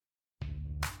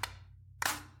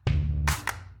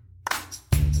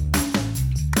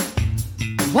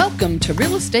Welcome to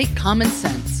Real Estate Common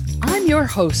Sense. I'm your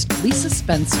host, Lisa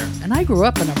Spencer, and I grew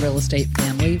up in a real estate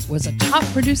family, was a top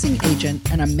producing agent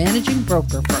and a managing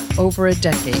broker for over a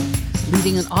decade,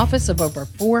 leading an office of over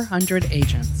 400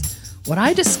 agents. What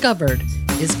I discovered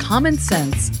is common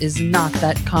sense is not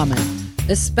that common,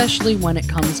 especially when it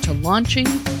comes to launching,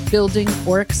 building,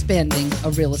 or expanding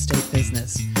a real estate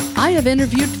business. I have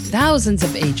interviewed thousands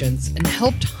of agents and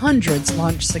helped hundreds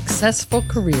launch successful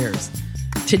careers.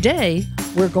 Today,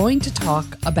 we're going to talk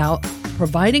about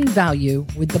providing value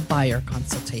with the buyer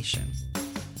consultation.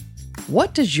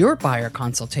 What does your buyer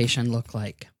consultation look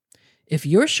like? If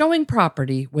you're showing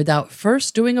property without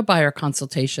first doing a buyer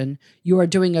consultation, you are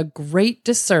doing a great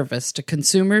disservice to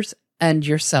consumers and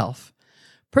yourself.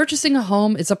 Purchasing a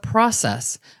home is a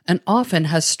process and often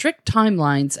has strict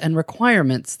timelines and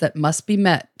requirements that must be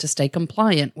met to stay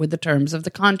compliant with the terms of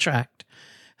the contract.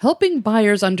 Helping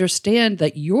buyers understand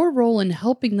that your role in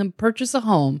helping them purchase a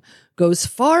home goes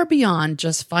far beyond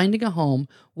just finding a home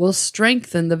will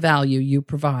strengthen the value you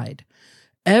provide.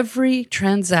 Every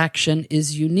transaction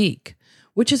is unique,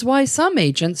 which is why some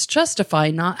agents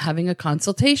justify not having a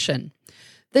consultation.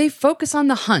 They focus on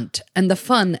the hunt and the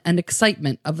fun and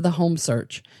excitement of the home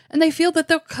search, and they feel that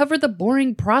they'll cover the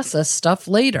boring process stuff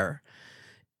later.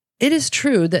 It is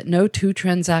true that no two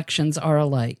transactions are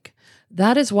alike.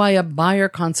 That is why a buyer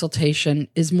consultation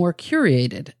is more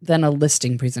curated than a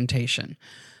listing presentation,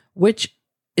 which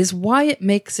is why it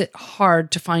makes it hard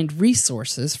to find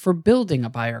resources for building a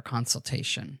buyer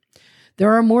consultation.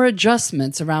 There are more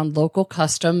adjustments around local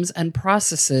customs and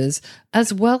processes,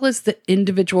 as well as the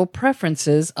individual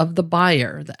preferences of the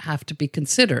buyer that have to be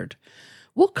considered.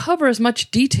 We'll cover as much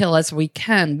detail as we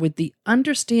can with the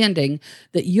understanding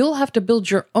that you'll have to build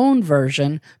your own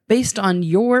version based on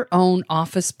your own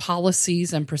office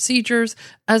policies and procedures,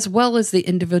 as well as the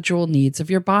individual needs of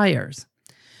your buyers.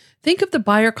 Think of the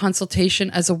buyer consultation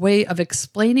as a way of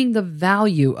explaining the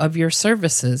value of your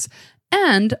services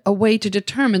and a way to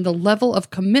determine the level of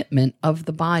commitment of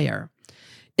the buyer.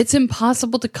 It's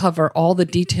impossible to cover all the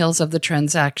details of the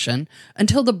transaction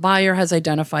until the buyer has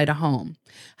identified a home.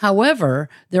 However,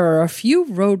 there are a few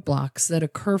roadblocks that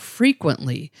occur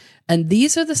frequently, and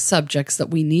these are the subjects that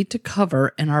we need to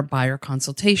cover in our buyer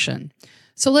consultation.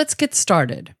 So let's get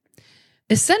started.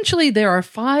 Essentially, there are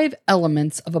 5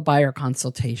 elements of a buyer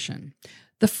consultation.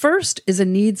 The first is a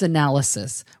needs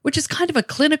analysis, which is kind of a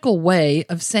clinical way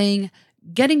of saying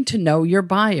getting to know your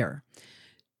buyer.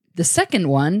 The second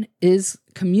one is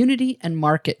community and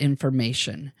market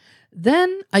information.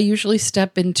 Then I usually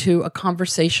step into a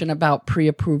conversation about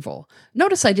pre-approval.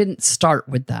 Notice I didn't start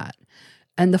with that.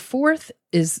 And the fourth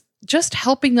is just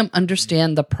helping them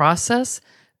understand the process.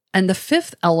 And the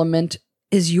fifth element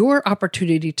is your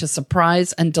opportunity to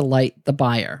surprise and delight the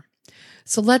buyer.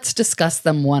 So let's discuss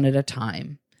them one at a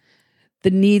time.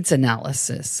 The needs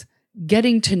analysis,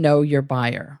 getting to know your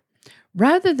buyer.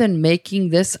 Rather than making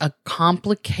this a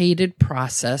complicated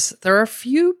process, there are a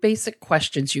few basic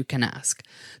questions you can ask.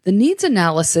 The needs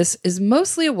analysis is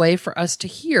mostly a way for us to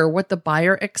hear what the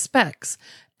buyer expects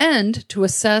and to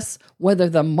assess whether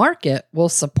the market will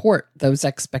support those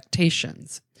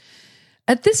expectations.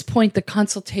 At this point, the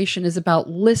consultation is about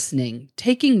listening,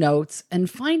 taking notes, and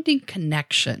finding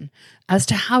connection as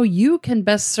to how you can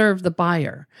best serve the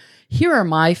buyer. Here are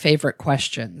my favorite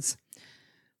questions.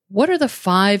 What are the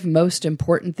 5 most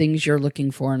important things you're looking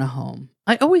for in a home?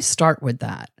 I always start with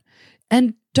that.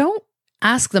 And don't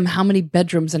ask them how many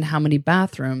bedrooms and how many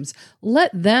bathrooms.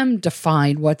 Let them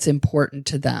define what's important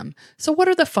to them. So what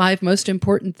are the 5 most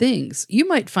important things? You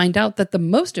might find out that the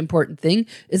most important thing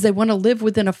is they want to live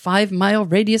within a 5-mile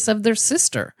radius of their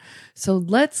sister. So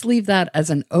let's leave that as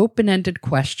an open-ended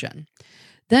question.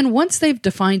 Then once they've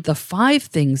defined the 5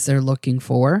 things they're looking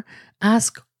for,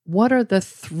 ask, what are the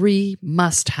 3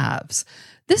 must-haves?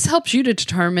 This helps you to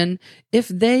determine if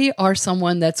they are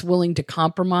someone that's willing to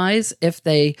compromise. If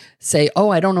they say,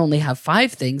 I don't only have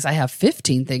 5 things, I have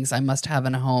 15 things I must have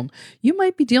in a home. You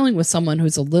might be dealing with someone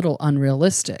who's a little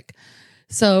unrealistic.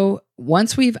 So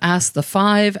once we've asked the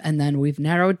 5 and then we've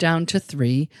narrowed down to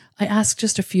 3, I ask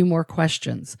just a few more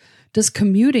questions. Does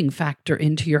commuting factor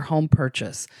into your home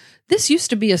purchase? This used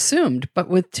to be assumed, but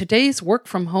with today's work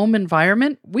from home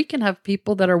environment, we can have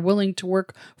people that are willing to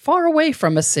work far away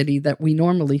from a city that we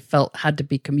normally felt had to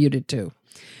be commuted to.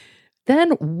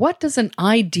 Then, what does an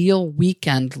ideal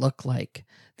weekend look like?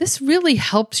 This really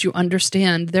helps you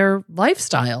understand their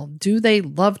lifestyle. Do they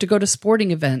love to go to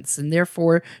sporting events and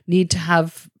therefore need to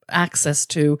have access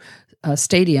to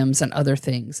stadiums and other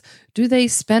things? Do they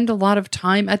spend a lot of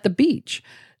time at the beach?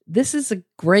 This is a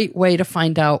great way to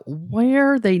find out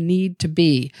where they need to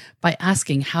be by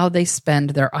asking how they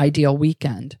spend their ideal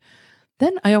weekend.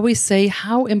 Then I always say,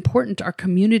 how important are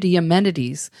community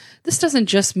amenities? This doesn't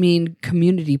just mean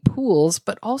community pools,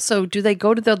 but also, do they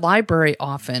go to the library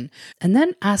often? And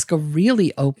then ask a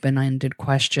really open-ended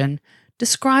question.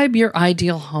 Describe your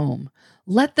ideal home.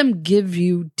 Let them give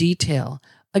you detail.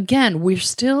 Again, we're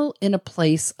still in a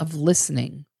place of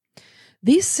listening.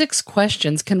 These 6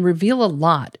 questions can reveal a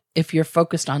lot if you're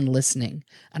focused on listening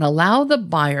and allow the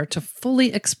buyer to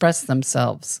fully express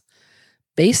themselves.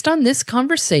 Based on this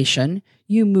conversation,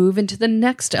 you move into the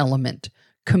next element,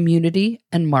 community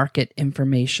and market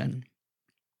information.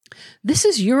 This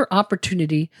is your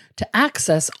opportunity to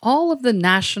access all of the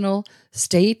national,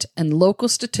 state, and local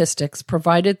statistics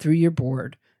provided through your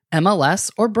board,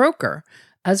 MLS, or broker,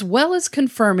 as well as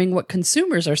confirming what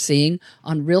consumers are seeing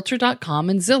on Realtor.com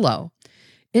and Zillow.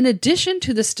 In addition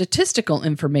to the statistical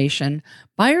information,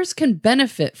 buyers can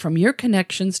benefit from your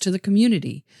connections to the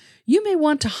community. You may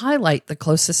want to highlight the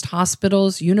closest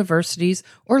hospitals, universities,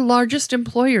 or largest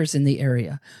employers in the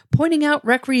area, pointing out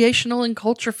recreational and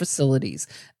culture facilities,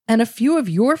 and a few of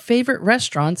your favorite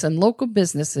restaurants and local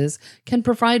businesses can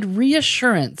provide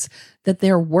reassurance that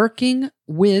they're working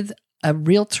with a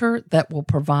realtor that will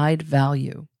provide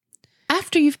value.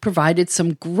 After you've provided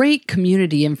some great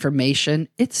community information,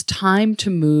 it's time to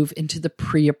move into the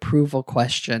pre-approval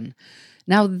question.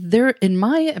 Now, in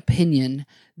my opinion,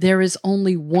 there is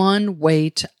only one way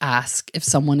to ask if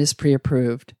someone is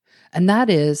pre-approved, and that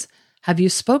is, have you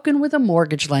spoken with a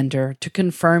mortgage lender to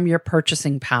confirm your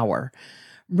purchasing power?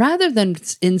 Rather than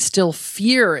instill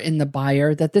fear in the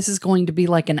buyer that this is going to be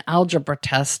like an algebra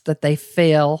test that they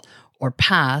fail or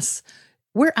pass,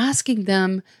 we're asking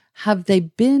them, have they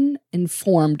been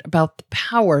informed about the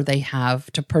power they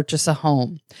have to purchase a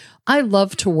home? I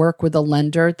love to work with a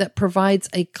lender that provides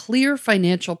a clear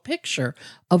financial picture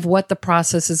of what the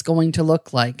process is going to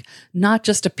look like, not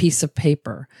just a piece of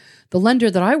paper. The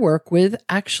lender that I work with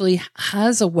actually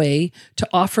has a way to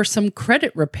offer some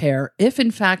credit repair if,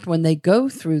 in fact, when they go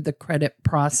through the credit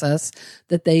process,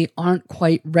 that they aren't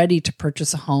quite ready to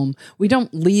purchase a home. We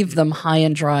don't leave them high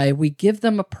and dry. We give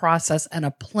them a process and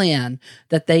a plan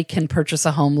that they can purchase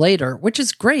a home later, which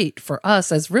is great for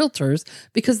us as realtors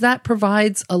because that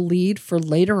provides a lead for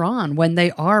later on when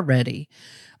they are ready.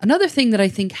 Another thing that I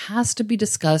think has to be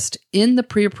discussed in the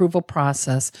pre-approval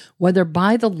process, whether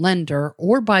by the lender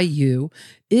or by you,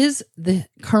 is the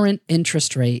current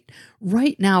interest rate.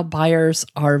 Right now, buyers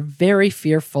are very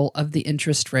fearful of the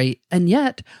interest rate, and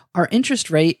yet our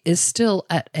interest rate is still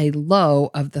at a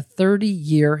low of the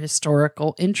 30-year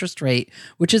historical interest rate,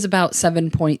 which is about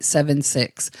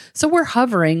 7.76. So we're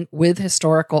hovering with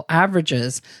historical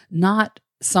averages, not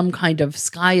some kind of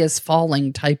sky is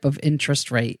falling type of interest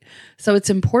rate. So it's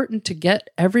important to get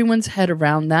everyone's head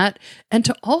around that and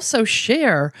to also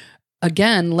share,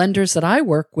 again, lenders that I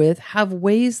work with have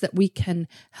ways that we can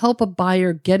help a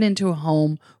buyer get into a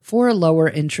home for a lower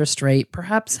interest rate,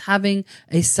 perhaps having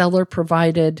a seller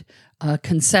provided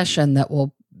concession that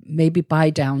will maybe buy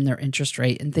down their interest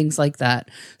rate and things like that.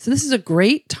 So this is a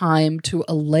great time to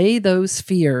allay those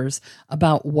fears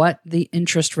about what the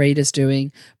interest rate is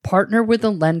doing. Partner with a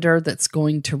lender that's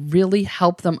going to really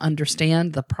help them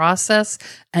understand the process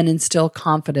and instill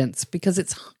confidence, because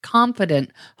it's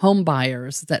confident home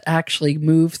buyers that actually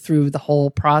move through the whole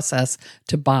process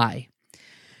to buy.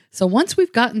 So once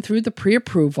we've gotten through the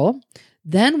pre-approval,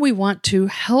 then we want to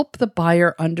help the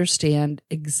buyer understand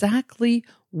exactly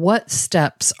what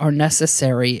steps are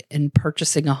necessary in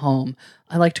purchasing a home.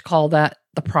 I like to call that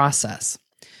the process.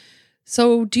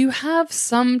 So do you have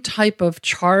some type of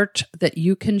chart that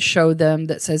you can show them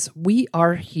that says, we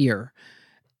are here?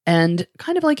 And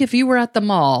kind of like if you were at the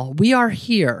mall, we are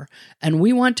here and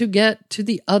we want to get to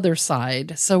the other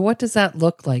side. So what does that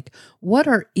look like? What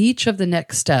are each of the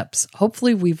next steps?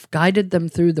 Hopefully we've guided them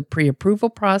through the pre-approval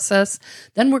process.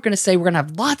 Then we're going to say we're going to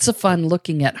have lots of fun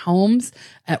looking at homes.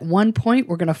 At one point,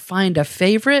 we're going to find a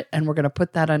favorite and we're going to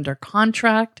put that under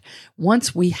contract.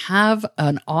 Once we have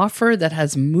an offer that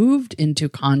has moved into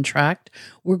contract,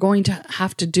 we're going to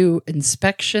have to do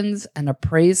inspections and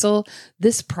appraisal.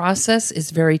 This process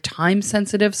is very time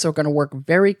sensitive, so we're going to work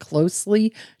very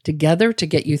closely together to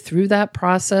get you through that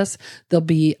process. There'll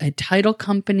be a title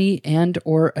company and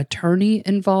or attorney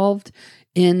involved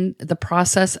in the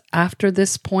process after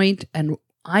this point, and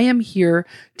I am here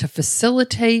to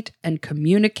facilitate and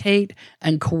communicate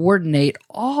and coordinate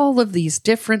all of these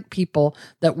different people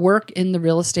that work in the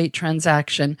real estate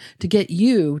transaction to get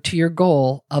you to your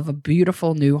goal of a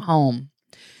beautiful new home.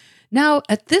 Now,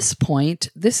 at this point,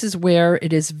 this is where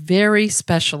it is very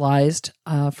specialized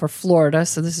for Florida.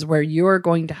 So this is where you're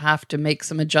going to have to make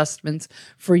some adjustments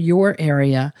for your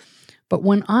area. But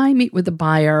when I meet with a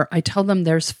buyer, I tell them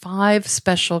there's 5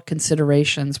 special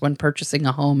considerations when purchasing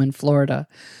a home in Florida.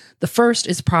 The first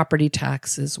is property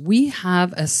taxes. We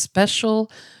have a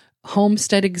special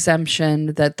homestead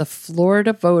exemption that the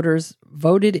Florida voters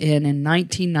voted in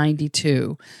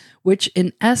 1992, which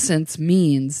in essence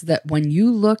means that when you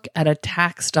look at a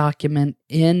tax document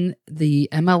in the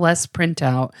MLS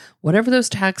printout, whatever those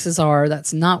taxes are,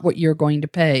 that's not what you're going to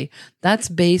pay. That's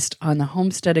based on the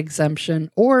homestead exemption,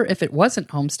 or if it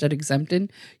wasn't homestead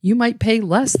exempted, you might pay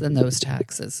less than those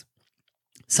taxes.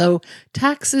 So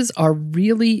taxes are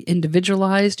really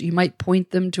individualized. You might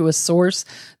point them to a source,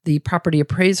 the property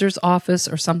appraiser's office,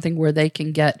 or something where they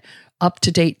can get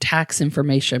up-to-date tax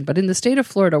information. But in the state of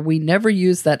Florida, we never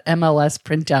use that MLS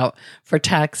printout for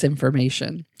tax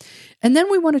information. And then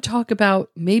we want to talk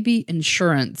about maybe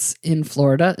insurance in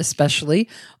Florida, especially.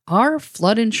 Our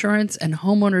flood insurance and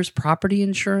homeowners property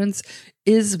insurance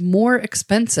is more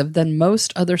expensive than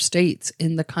most other states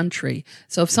in the country.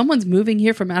 So if someone's moving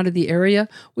here from out of the area,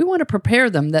 we want to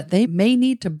prepare them that they may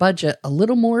need to budget a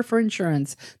little more for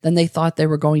insurance than they thought they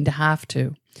were going to have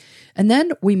to. And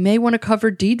then we may want to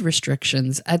cover deed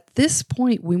restrictions. At this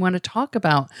point, we want to talk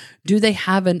about, do they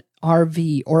have an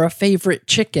RV or a favorite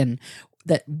chicken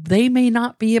that they may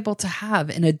not be able to have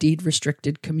in a deed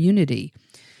restricted community?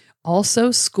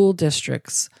 Also, school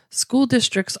districts. School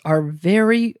districts are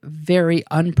very, very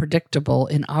unpredictable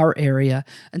in our area.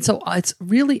 And so it's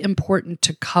really important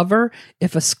to cover.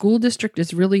 If a school district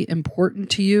is really important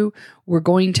to you, we're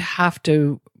going to have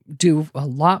to do a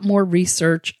lot more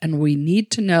research, and we need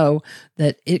to know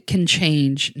that it can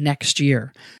change next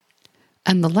year.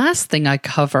 And the last thing I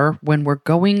cover when we're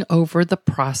going over the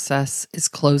process is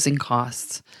closing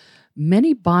costs.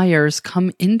 Many buyers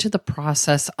come into the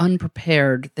process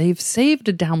unprepared. They've saved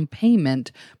a down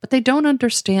payment, but they don't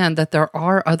understand that there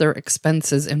are other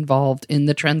expenses involved in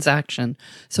the transaction.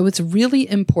 So it's really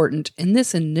important in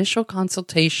this initial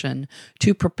consultation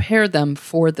to prepare them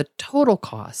for the total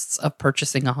costs of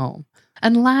purchasing a home.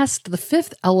 And last, the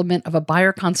 5th element of a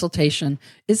buyer consultation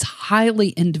is highly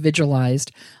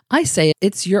individualized. I say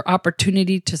it's your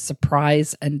opportunity to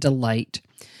surprise and delight.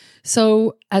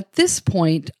 So at this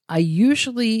point, I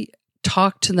usually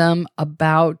talk to them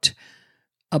about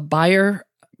a buyer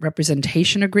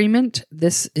representation agreement.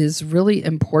 This is really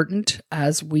important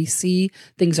as we see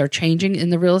things are changing in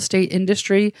the real estate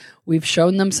industry. We've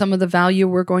shown them some of the value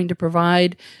we're going to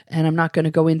provide, and I'm not going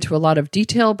to go into a lot of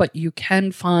detail, but you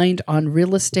can find on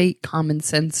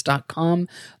realestateCommonSense.com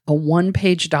a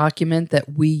 1-page document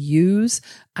that we use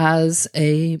as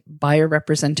a buyer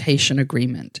representation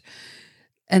agreement.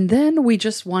 And then we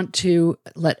just want to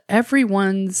let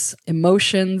everyone's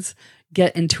emotions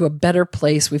get into a better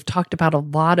place. We've talked about a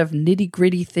lot of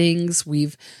nitty-gritty things.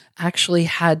 We've actually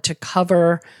had to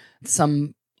cover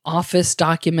some office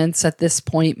documents at this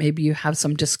point. Maybe you have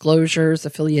some disclosures,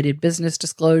 affiliated business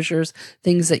disclosures,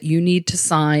 things that you need to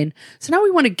sign. So now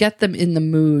we want to get them in the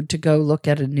mood to go look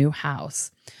at a new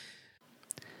house.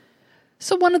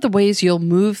 So one of the ways you'll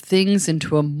move things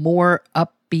into a more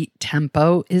upbeat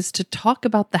tempo is to talk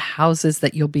about the houses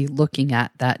that you'll be looking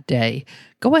at that day.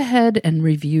 Go ahead and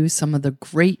review some of the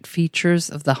great features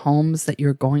of the homes that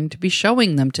you're going to be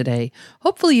showing them today.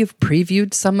 Hopefully you've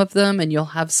previewed some of them and you'll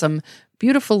have some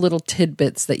beautiful little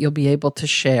tidbits that you'll be able to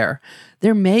share.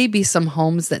 There may be some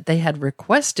homes that they had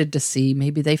requested to see.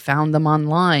 Maybe they found them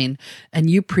online and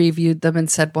you previewed them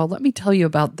and said, well, let me tell you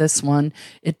about this one.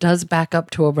 It does back up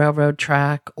to a railroad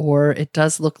track, or it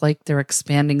does look like they're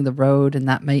expanding the road, and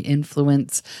that may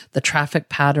influence the traffic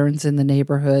patterns in the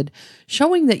neighborhood.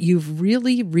 Showing that you've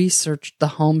really researched the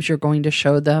homes you're going to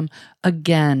show them,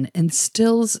 again,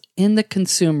 instills in the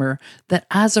consumer that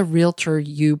as a realtor,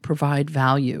 you provide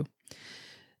value.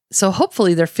 So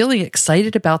hopefully they're feeling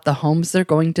excited about the homes they're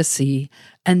going to see.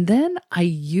 And then I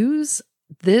use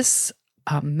this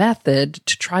method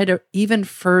to try to even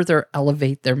further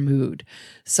elevate their mood.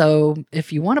 So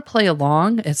if you want to play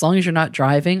along, as long as you're not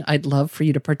driving, I'd love for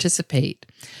you to participate.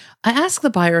 I ask the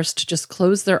buyers to just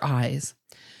close their eyes.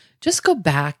 Just go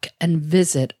back and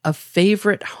visit a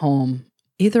favorite home,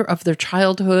 either of their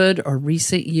childhood or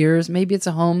recent years. Maybe it's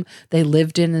a home they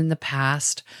lived in the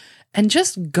past. And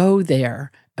just go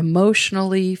there.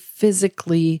 Emotionally,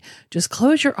 physically, just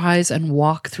close your eyes and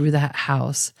walk through that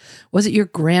house. Was it your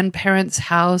grandparents'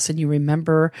 house and you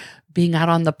remember being out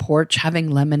on the porch having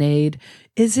lemonade?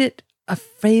 Is it a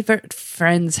favorite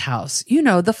friend's house? You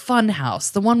know, the fun house,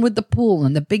 the one with the pool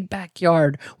and the big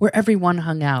backyard where everyone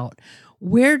hung out.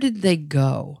 Where did they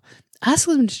go? ask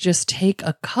them to just take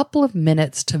a couple of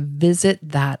minutes to visit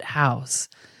that house.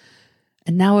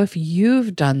 And now if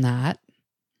you've done that,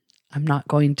 I'm not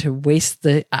going to waste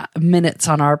the minutes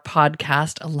on our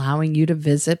podcast allowing you to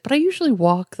visit, but I usually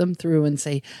walk them through and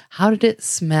say, how did it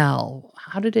smell?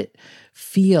 How did it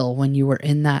feel when you were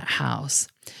in that house?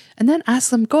 And then ask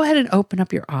them, go ahead and open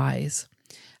up your eyes.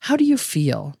 How do you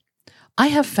feel? I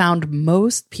have found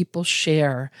most people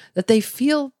share that they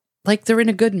feel like they're in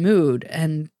a good mood,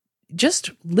 and just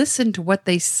listen to what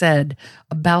they said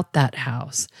about that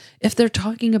house. If they're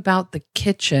talking about the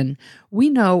kitchen, we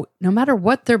know no matter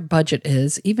what their budget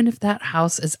is, even if that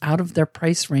house is out of their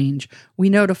price range, we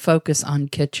know to focus on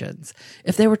kitchens.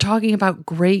 If they were talking about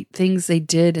great things they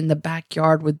did in the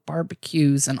backyard with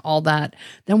barbecues and all that,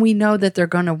 then we know that they're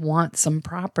going to want some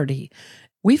property.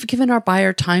 We've given our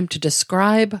buyer time to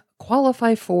describe,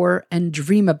 qualify for, and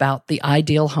dream about the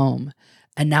ideal home.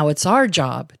 And now it's our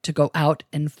job to go out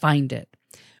and find it.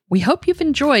 We hope you've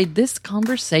enjoyed this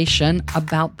conversation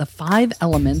about the 5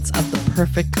 elements of the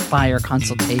perfect buyer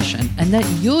consultation and that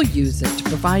you'll use it to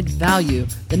provide value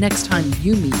the next time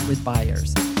you meet with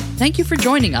buyers. Thank you for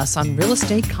joining us on Real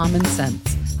Estate Common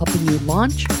Sense, helping you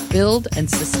launch, build, and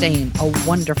sustain a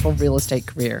wonderful real estate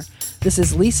career. This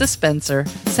is Lisa Spencer,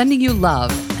 sending you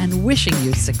love and wishing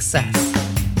you success.